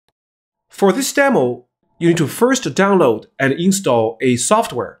For this demo, you need to first download and install a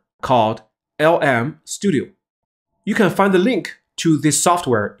software called LLM Studio. You can find the link to this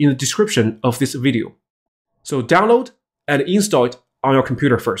software in the description of this video. So download and install it on your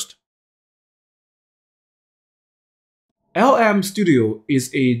computer first. LLM Studio is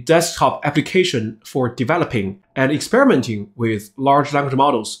a desktop application for developing and experimenting with large language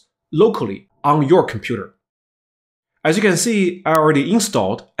models locally on your computer. As you can see, I already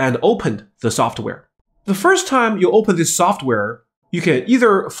installed and opened the software. The first time you open this software, you can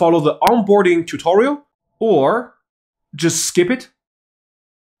either follow the onboarding tutorial or just skip it.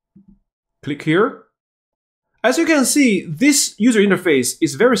 Click here. As you can see, this user interface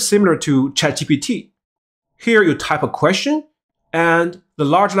is very similar to ChatGPT. Here you type a question, and the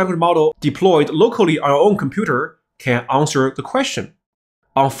large language model deployed locally on your own computer can answer the question.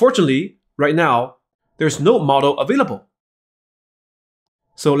 Unfortunately, right now, there's no model available.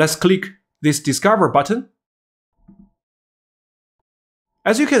 So let's click this Discover button.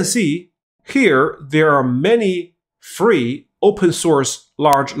 As you can see, here there are many free open source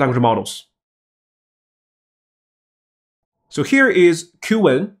large language models. So here is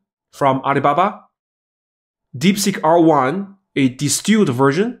Q1 from Alibaba, DeepSeek R1, a distilled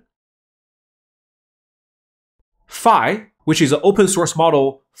version, Phi, which is an open source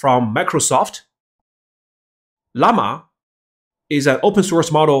model from Microsoft, Llama is an open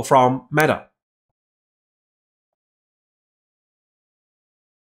source model from Meta.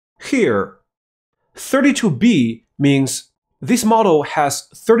 Here, 32B means this model has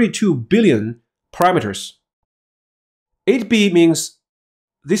 32 billion parameters. 8B means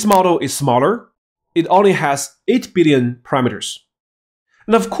this model is smaller. It only has 8 billion parameters.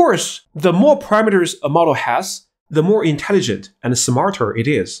 And of course, the more parameters a model has, the more intelligent and smarter it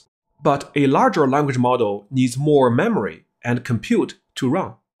is. But a larger language model needs more memory and compute to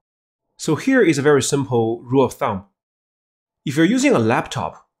run. So here is a very simple rule of thumb. If you're using a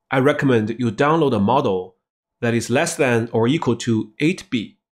laptop, I recommend you download a model that is less than or equal to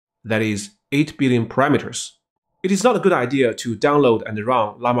 8B, that is 8 billion parameters. It is not a good idea to download and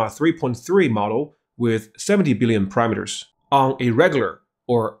run Llama 3.3 model with 70 billion parameters on a regular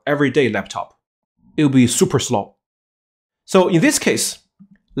or everyday laptop. It will be super slow. So in this case,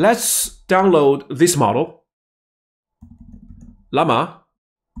 let's download this model, Llama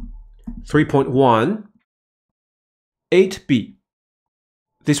 3.1 8B,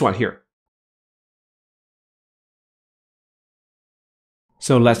 this one here.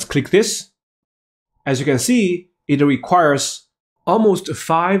 So let's click this. As you can see, it requires almost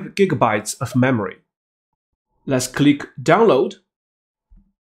 5 gigabytes of memory. Let's click download.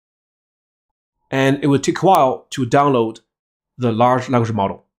 And it will take a while to download the large language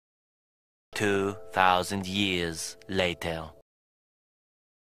model. 2,000 years later.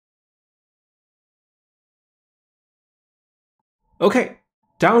 Okay,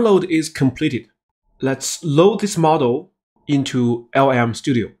 download is completed. Let's load this model into LLM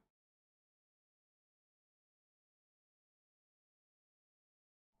Studio.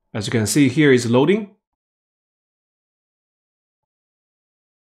 As you can see, here is loading.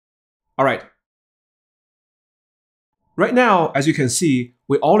 All right. Right now, as you can see,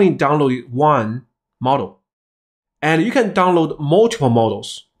 we only downloaded one model. And you can download multiple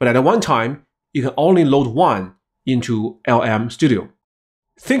models, but at one time, you can only load one into LLM Studio.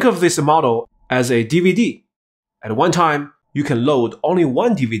 Think of this model as a DVD. At one time, you can load only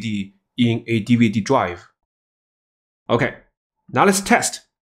one DVD in a DVD drive. Okay, now let's test.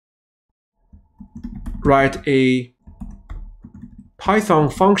 Write a Python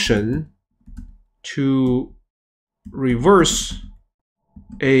function to reverse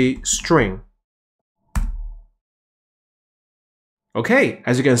a string. Okay,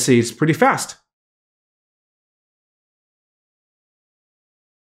 as you can see, it's pretty fast.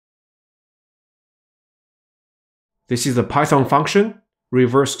 This is the Python function,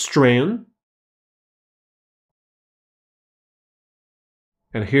 reverse string.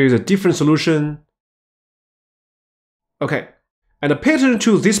 And here's a different solution. Okay, and pay attention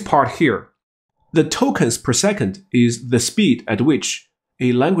to this part here. The tokens per second is the speed at which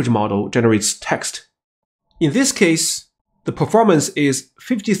a language model generates text. In this case, the performance is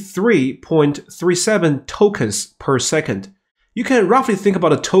 53.37 tokens per second. You can roughly think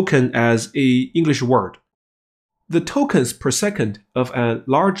about a token as an English word. The tokens per second of a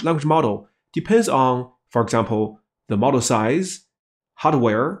large language model depends on, for example, the model size,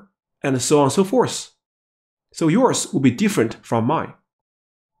 hardware, and so on and so forth. So yours will be different from mine.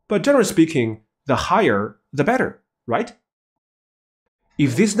 But generally speaking, the higher, the better, right?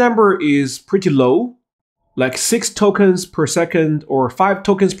 If this number is pretty low, like 6 tokens per second or 5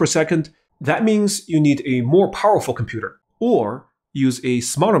 tokens per second, That means you need a more powerful computer, or use a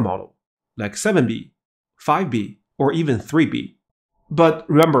smaller model, like 7B, 5B, or even 3B. But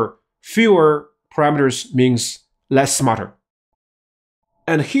remember, fewer parameters means less smarter.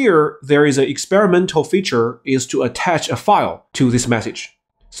 And here, there is an experimental feature is to attach a file to this message.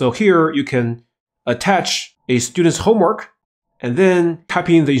 So here you can attach a student's homework and then type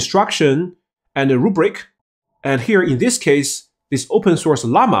in the instruction and a rubric. And here in this case, this open source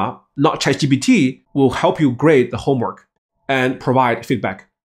Llama, not ChatGPT, will help you grade the homework and provide feedback.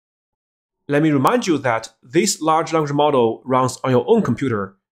 Let me remind you that this large language model runs on your own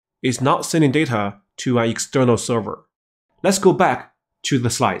computer. It's not sending data to an external server. Let's go back to the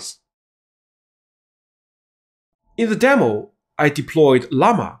slides. In the demo, I deployed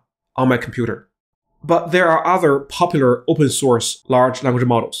Llama on my computer, but there are other popular open source large language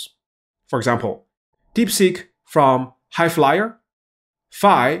models. For example, DeepSeek from Highflyer,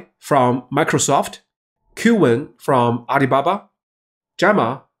 Phi from Microsoft, Qwen from Alibaba,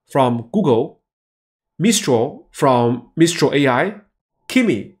 Gemma from Google, Mistral from Mistral AI,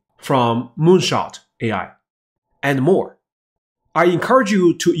 Kimi from Moonshot AI, and more. I encourage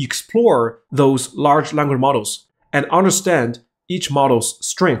you to explore those large language models and understand each model's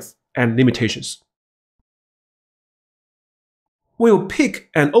strengths and limitations. When you pick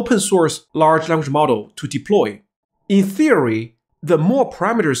an open source large language model to deploy, in theory, the more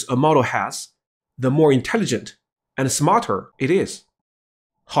parameters a model has, the more intelligent and smarter it is.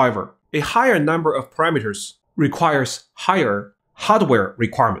 However, a higher number of parameters requires higher hardware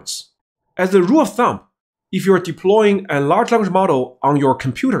requirements. As a rule of thumb, if you're deploying a large language model on your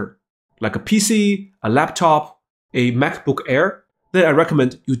computer, like a PC, a laptop, a MacBook Air, then I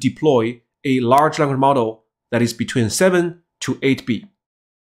recommend you deploy a large language model that is between 7 to 8B.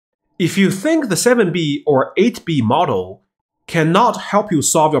 If you think the 7B or 8B model cannot help you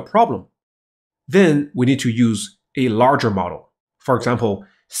solve your problem, then we need to use a larger model. For example,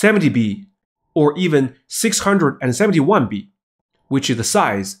 70B or even 671B, which is the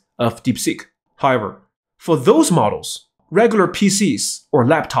size of DeepSeek. However, for those models, regular PCs or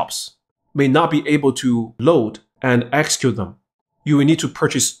laptops may not be able to load and execute them. You will need to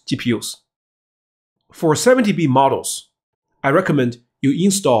purchase GPUs. For 70B models, I recommend you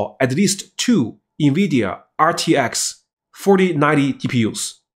install at least 2 NVIDIA RTX 4090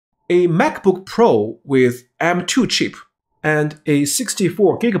 GPUs, a MacBook Pro with M2 chip, and a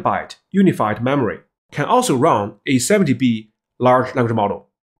 64GB unified memory can also run a 70B large language model.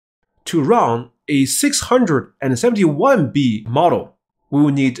 To run a 671B model, we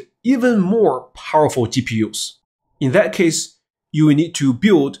will need even more powerful GPUs. In that case, you will need to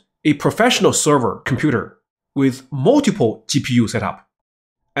build a professional server computer with multiple GPU setup.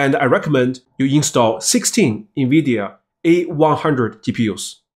 And I recommend you install 16 NVIDIA A100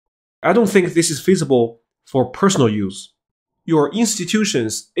 GPUs. I don't think this is feasible for personal use. Your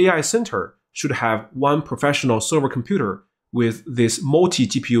institution's AI center should have one professional server computer with this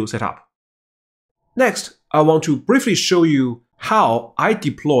multi-GPU setup. Next, I want to briefly show you how I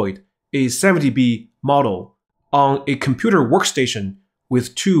deployed a 70B model on a computer workstation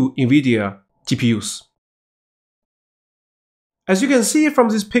with 2 NVIDIA GPUs. As you can see from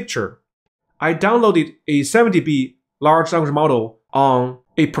this picture, I downloaded a 70B large language model on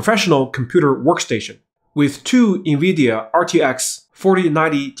a professional computer workstation with 2 NVIDIA RTX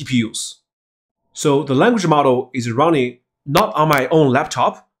 4090 GPUs. So the language model is running not on my own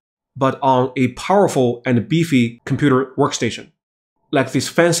laptop, but on a powerful and beefy computer workstation, like this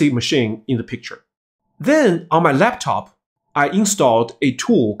fancy machine in the picture. Then on my laptop, I installed a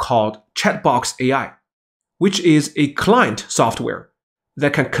tool called Chatbox AI, which is a client software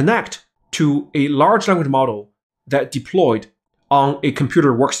that can connect to a large language model that deployed on a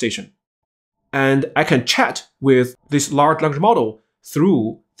computer workstation. And I can chat with this large language model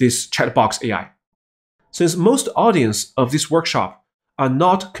through this Chatbox AI. Since most audience of this workshop are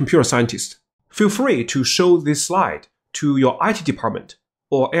not computer scientists, feel free to show this slide to your IT department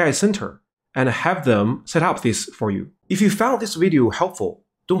or AI center and have them set up this for you. If you found this video helpful,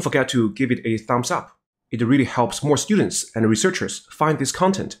 don't forget to give it a thumbs up. It really helps more students and researchers find this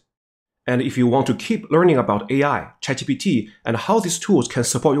content. And if you want to keep learning about AI, ChatGPT, and how these tools can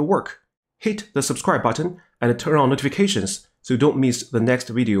support your work, hit the subscribe button and turn on notifications so you don't miss the next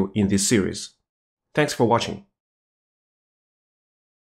video in this series. Thanks for watching.